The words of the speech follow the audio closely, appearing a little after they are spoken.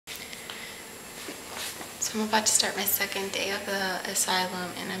So I'm about to start my second day of the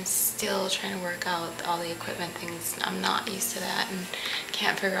Asylum, and I'm still trying to work out all the equipment things. I'm not used to that and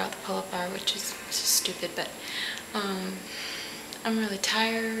can't figure out the pull-up bar, which is just stupid, but I'm really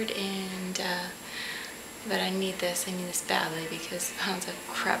tired, and but I need this badly because the pounds have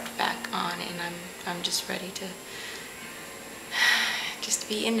crept back on, and I'm just ready to just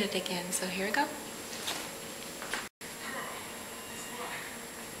be in it again. So here we go.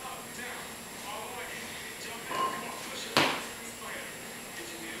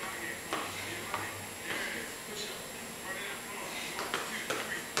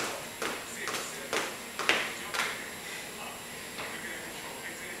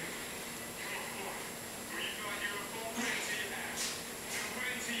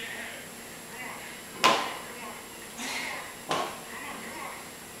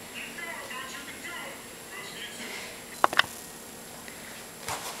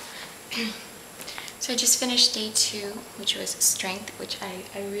 So I just finished day 2, which was strength, which I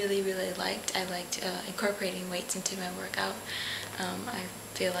really liked. I liked incorporating weights into my workout. I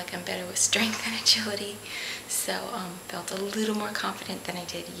feel like I'm better with strength and agility, so felt a little more confident than I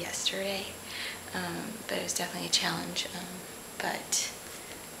did yesterday. But it was definitely a challenge, but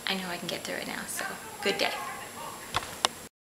I know I can get through it now, so good day.